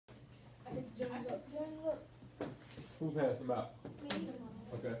Who passed them out?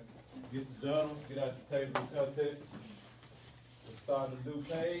 Okay. Get the journal, get out the table of contents. We'll start a new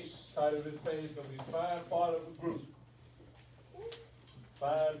page. Title of this page is gonna be Find Part of the Group.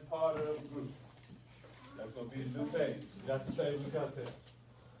 Find part of the group. That's gonna be a new page. Got the table of contents.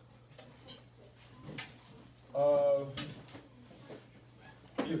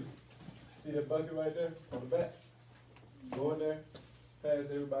 You see that bucket right there on the back? Go in there, pass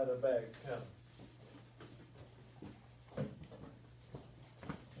everybody a bag, count.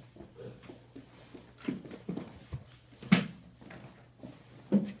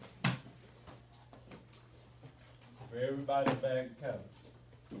 For everybody a bag of count.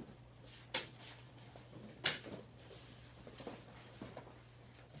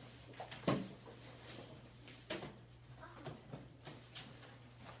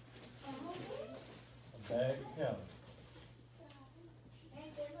 Bag of count.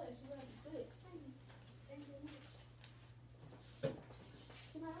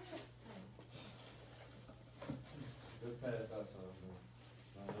 Let's pass out some.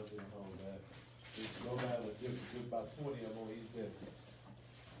 I know they hold that. Just go down and give about 20 of them on each desk.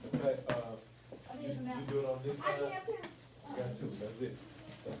 Okay, you do it on this side? You got two, that's it.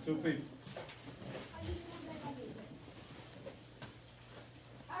 That's two people.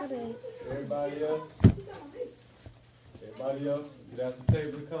 Everybody else? Everybody else? Get out the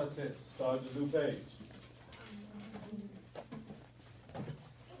table of contents. Start the new page.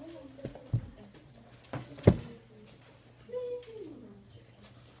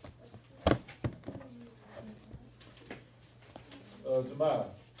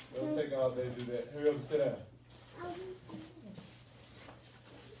 Jamal, don't take all day to do that. Hurry up and sit down.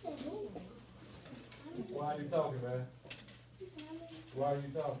 Why are you talking, man? Why are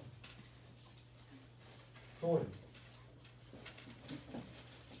you talking? 20.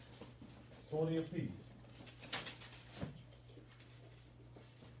 20 apiece.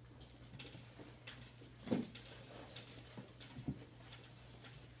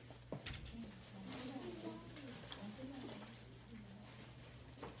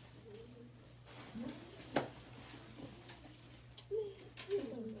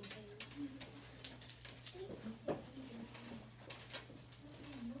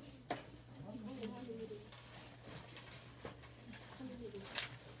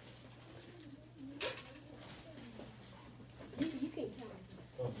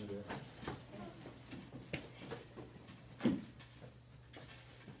 Don't do that.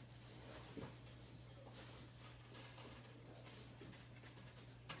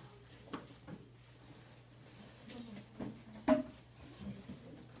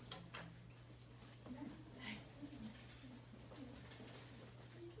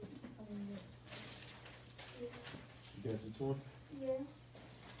 You got your 20? Yeah.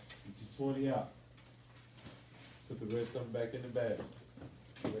 Get your 20 out. Put the rest of them back in the bag.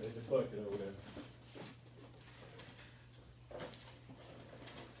 In the bucket over there.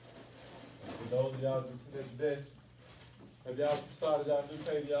 For those of y'all that sit at the desk, have y'all started y'all new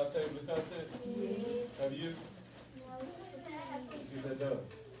page, y'all table of content? Yeah. Have you? Get that done.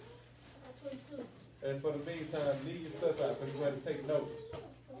 And for the meantime, leave your stuff out because you have to take notes.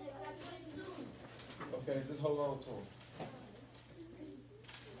 Okay, just hold on to them.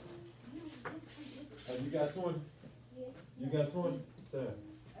 You got 20? You got 20? Sam.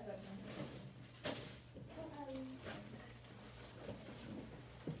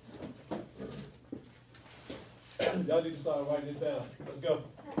 Y'all need to start writing this down. Let's go.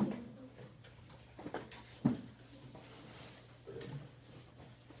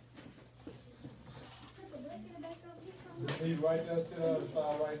 Just leave right there, sit down and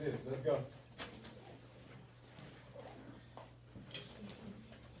start writing this. Let's go.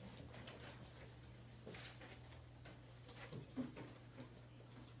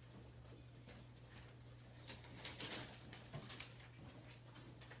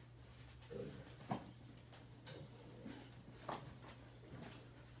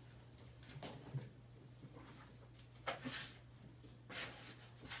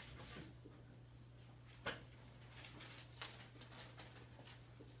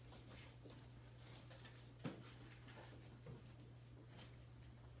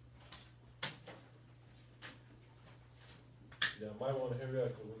 Yeah, I might want to hurry up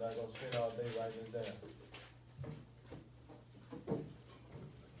because we're not going to spend all day writing this down.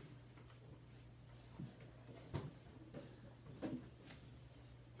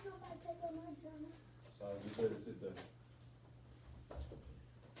 Sorry, you better sit there.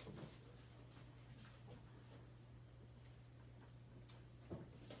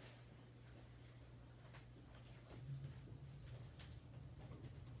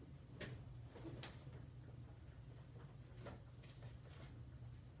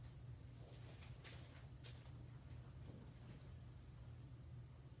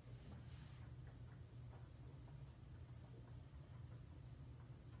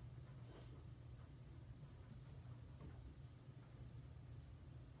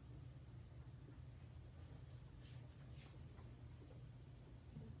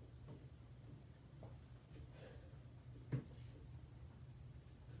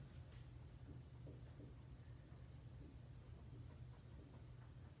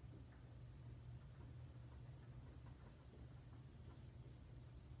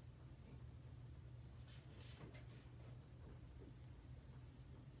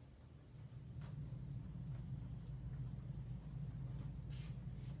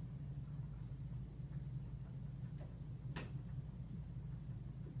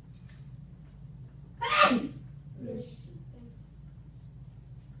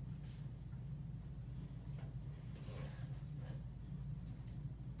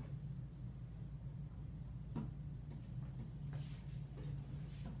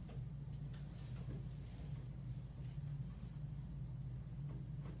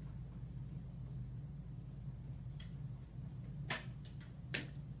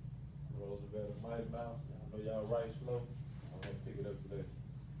 write slow, I'm gonna pick it up today.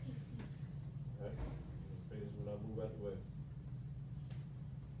 Okay, finish when I move out the way.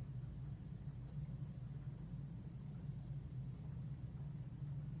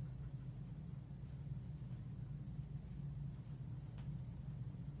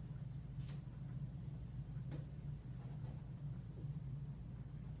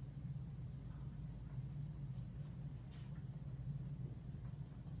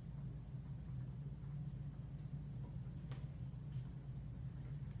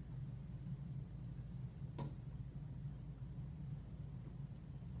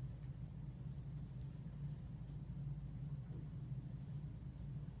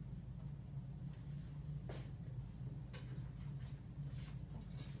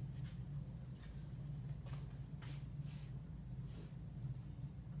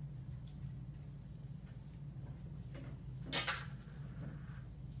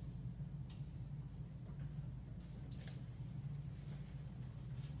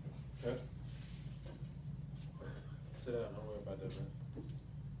 Okay. Sit down, don't worry about that, man.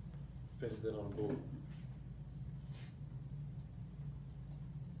 Finish that on the board.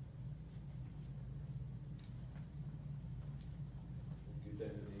 Get that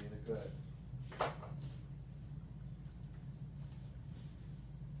at the end of class.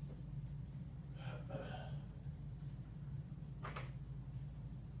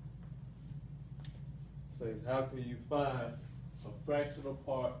 Says, how can you find a fractional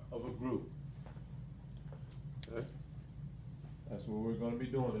part of a group? Okay. That's what we're going to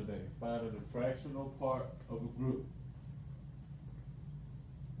be doing today, finding a fractional part of a group.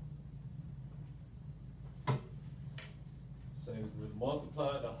 Says when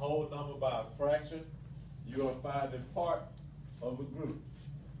multiplying the whole number by a fraction, you are finding part of a group.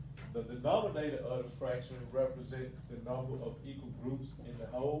 The denominator of the fraction represents the number of equal groups in the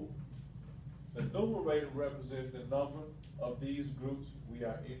whole. The numerator represents the number of these groups we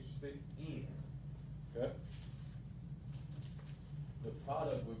are interested in. Okay? The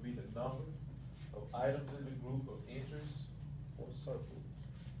product would be the number of items in the group of interest or circles.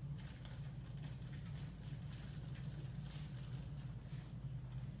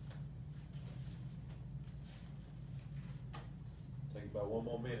 Take about 1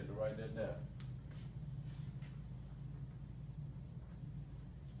 more minute to write that down.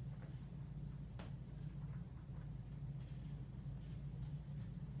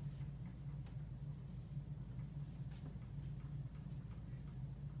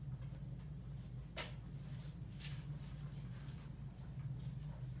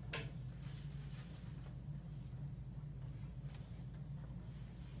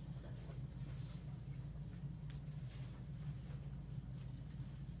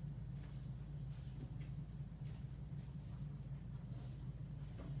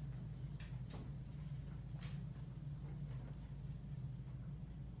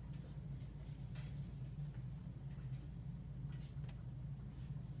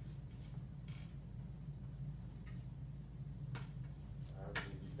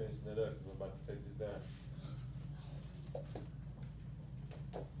 Finishing it up, because I'm about to take this down.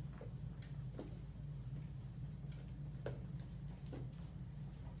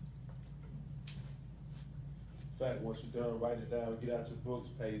 In fact, once you're done, write it down, get out your books,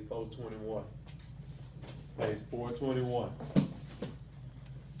 page 421. Page 421.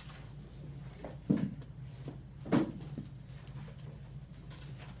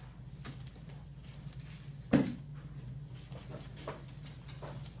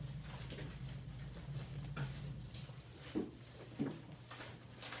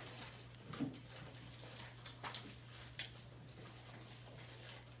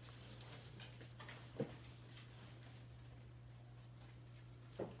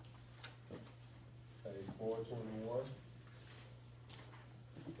 Page 421.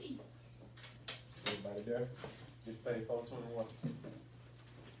 Everybody there? Get page 421.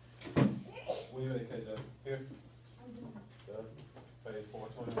 Where you at, KJ? Here? Done. Page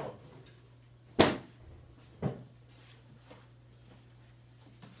 421.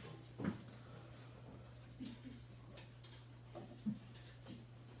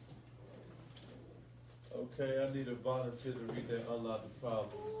 Okay, I need a volunteer to read that unlock the problem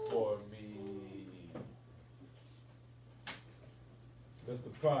for me.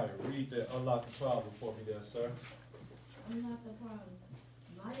 Mr. Pryor, read that unlock the problem for me there, sir. Unlock the problem.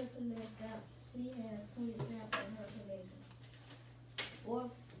 Maya collects stamps. She has 20 stamps in her collection.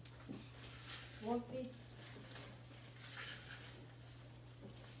 450.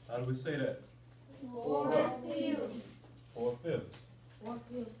 How do we say that? 4/5. 4/5.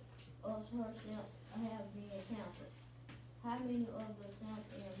 4/5 of her stamps have been counted. How many of the stamps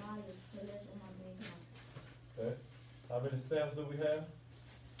in Maya's collection have been counted? Okay. How many stamps do we have?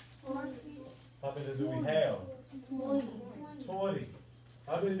 40. How many do we have? 20. 20.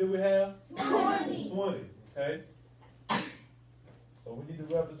 How many do we have? 20. 20, okay? So we need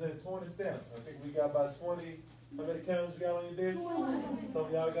to represent 20 stamps. I think we got about 20. How many counters you got on your desk? 20. Some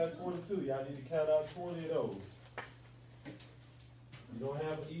of y'all got 22. Y'all need to count out 20 of those. You don't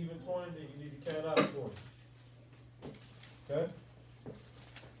have an even 20, then you need to count out 20. Okay?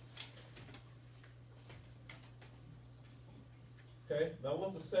 Okay, now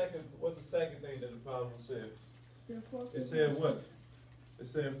what's the second thing that the problem said? It said what? It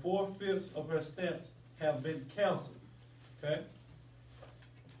said 4/5 of her stamps have been canceled. Okay?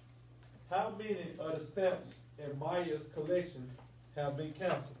 How many of the stamps in Maya's collection have been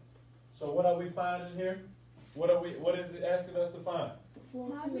canceled? So what are we finding here? What is it asking us to find?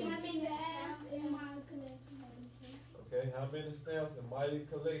 How many stamps in my collection? Okay, how many stamps in Maya's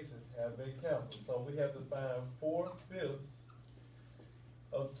collection have been canceled? So we have to find 4/5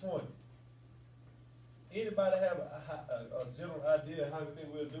 of 20. Anybody have a general idea how you think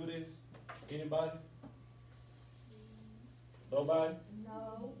we'll do this? Anybody? Nobody?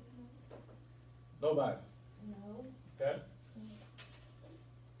 No. Nobody? No. Okay.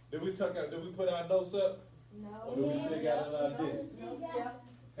 Did we put our notes up? No. Or do we still got an idea? No.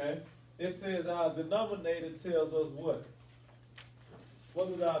 Okay. It says our denominator tells us what? What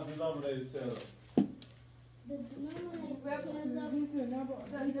does our denominator tell us? The denominator tells us the number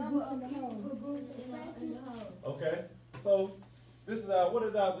of people per group in the whole. Okay. So this is what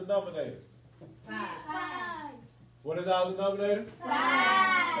is our denominator? 5. What is our denominator?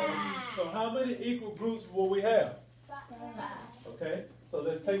 5. So how many equal groups will we have? 5. Okay. So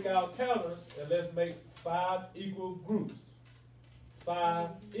let's take our counters and let's make 5 equal groups. 5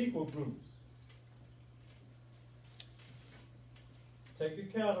 equal groups. Take the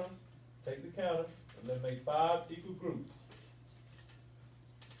counter, and then make 5 equal groups.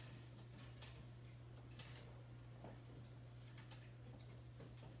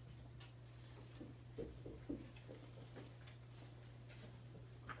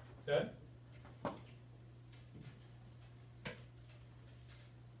 Okay?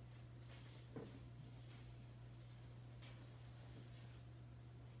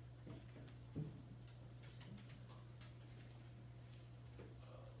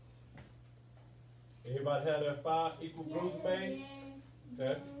 Everybody have their 5 equal groups made?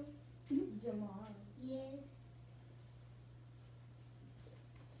 Okay. Jamal. Yes.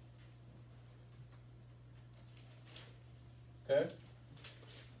 Okay.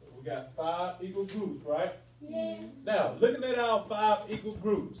 We got 5 equal groups, right? Yes. Now, looking at our 5 equal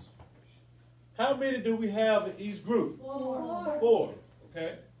groups, how many do we have in each group? 4. 4.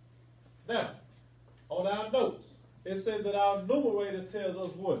 Okay. Now, on our notes, it says that our numerator tells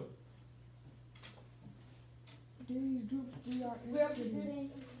us what? These groups we are interested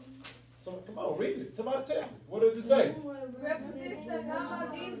in. So come on, read it. Somebody tell me. What does it say? Represents the number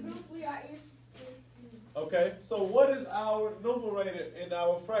of these groups we are interested in. Okay, so what is our numerator in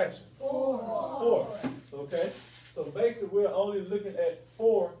our fraction? 4. Okay, so basically we're only looking at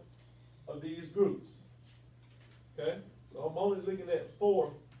 4 of these groups. Okay, so I'm only looking at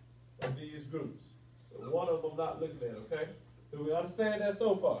 4 of these groups. So one of them I'm not looking at, okay? Do we understand that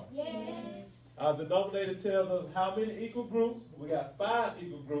so far? Yes. Our denominator tells us how many equal groups. We got 5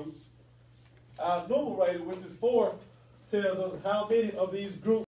 equal groups. Our numerator, which is 4, tells us how many of these groups